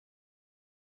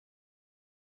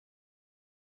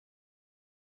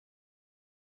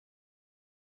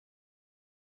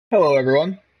Hello,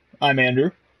 everyone. I'm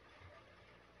Andrew,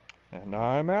 And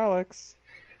I'm Alex.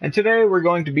 and today we're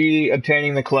going to be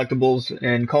obtaining the collectibles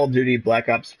in Call of Duty Black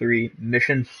Ops 3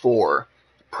 Mission 4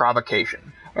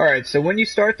 Provocation. Alright, so when you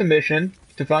start the mission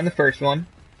to find the first one,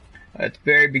 at the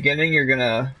very beginning you're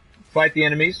gonna fight the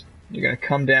enemies. You're gonna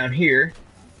come down here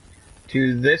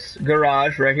to this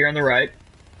garage right here on the right,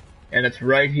 and it's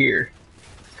right here.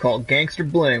 It's called Gangster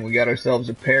Bling. We got ourselves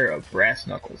a pair of brass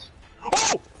knuckles.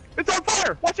 Oh! It's on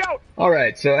fire! Watch out!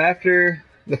 Alright, so after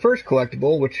the first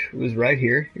collectible, which was right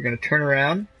here, you're going to turn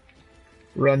around,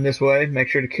 run this way, make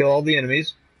sure to kill all the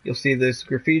enemies. You'll see this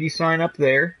graffiti sign up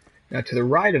there. Now to the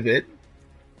right of it,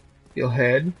 you'll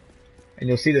head, and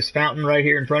you'll see this fountain right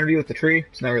here in front of you with the tree.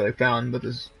 It's not really a fountain, but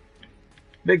this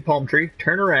big palm tree.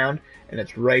 Turn around, and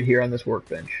it's right here on this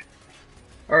workbench.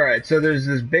 Alright, so there's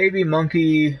this baby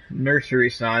monkey nursery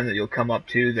sign that you'll come up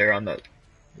to there on the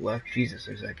left. Jesus,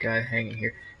 there's that guy hanging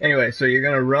here. Anyway, so you're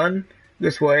going to run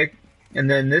this way, and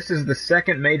then this is the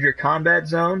second major combat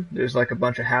zone. There's like a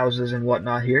bunch of houses and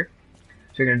whatnot here.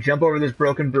 So you're going to jump over this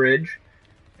broken bridge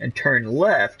and turn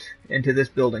left into this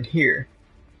building here.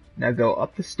 Now go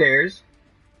up the stairs,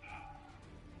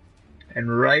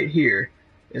 and right here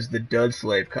is the dud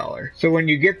slave collar. So when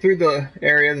you get through the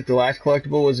area that the last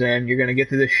collectible was in, you're going to get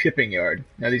to this shipping yard.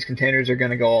 Now these containers are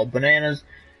going to go all bananas,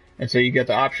 and so you get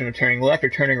the option of turning left or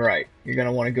turning right. You're going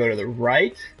to want to go to the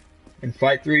right and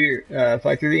fight through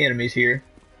the enemies here.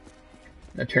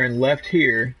 Now turn left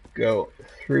here, go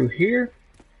through here,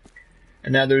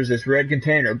 and now there's this red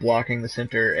container blocking the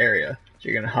center area. So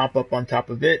you're going to hop up on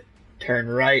top of it, turn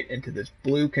right into this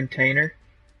blue container,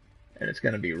 and it's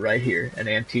going to be right here, an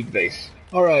antique base.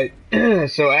 Alright,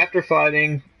 so after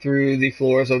fighting through the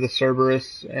floors of the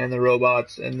Cerberus and the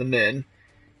robots and the men,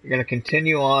 you're going to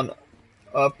continue on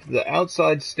up the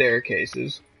outside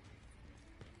staircases,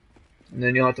 and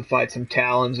then you'll have to fight some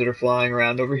talons that are flying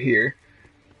around over here.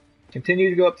 Continue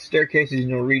to go up the staircases and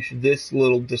you'll reach this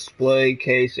little display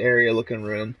case area looking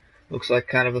room. Looks like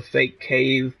kind of a fake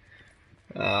cave.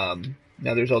 Now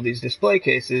there's all these display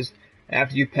cases.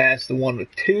 After you pass the one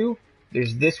with two,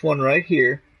 there's this one right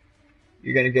here.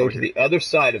 You're going to go to the other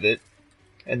side of it,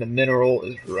 and the mineral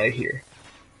is right here.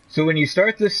 So when you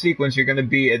start this sequence, you're going to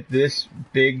be at this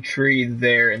big tree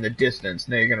there in the distance.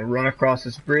 Now you're going to run across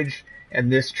this bridge, and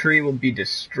this tree will be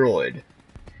destroyed.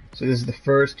 So this is the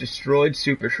first destroyed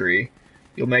super tree.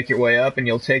 You'll make your way up, and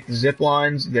you'll take the zip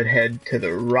lines that head to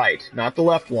the right. Not the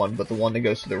left one, but the one that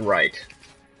goes to the right.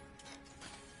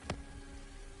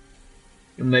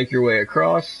 You'll make your way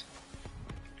across,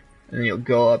 and then you'll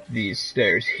go up these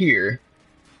stairs here.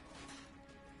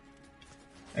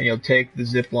 And you'll take the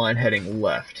zip line heading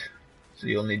left. So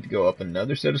you'll need to go up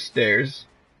another set of stairs,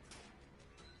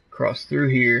 cross through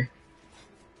here,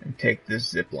 and take this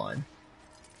zip line.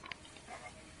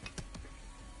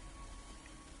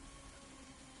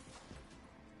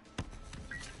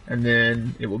 And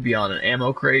then it will be on an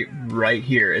ammo crate right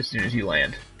here as soon as you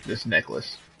land this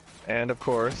necklace. And of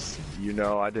course, you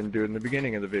know I didn't do it in the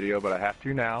beginning of the video, but I have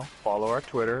to now. Follow our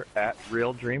Twitter at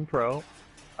RealDreamPro.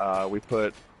 We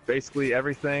put basically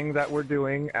everything that we're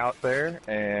doing out there,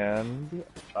 and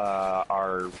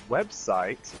our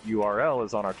website URL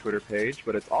is on our Twitter page,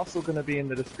 but it's also going to be in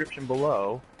the description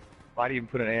below. Might even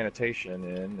put an annotation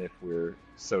in if we're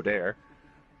so dare.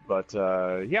 But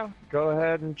yeah, go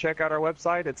ahead and check out our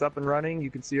website. It's up and running. You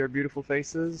can see our beautiful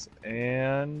faces,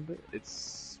 and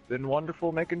it's been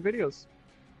wonderful making videos.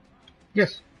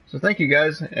 Yes, so thank you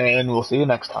guys, and we'll see you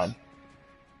next time.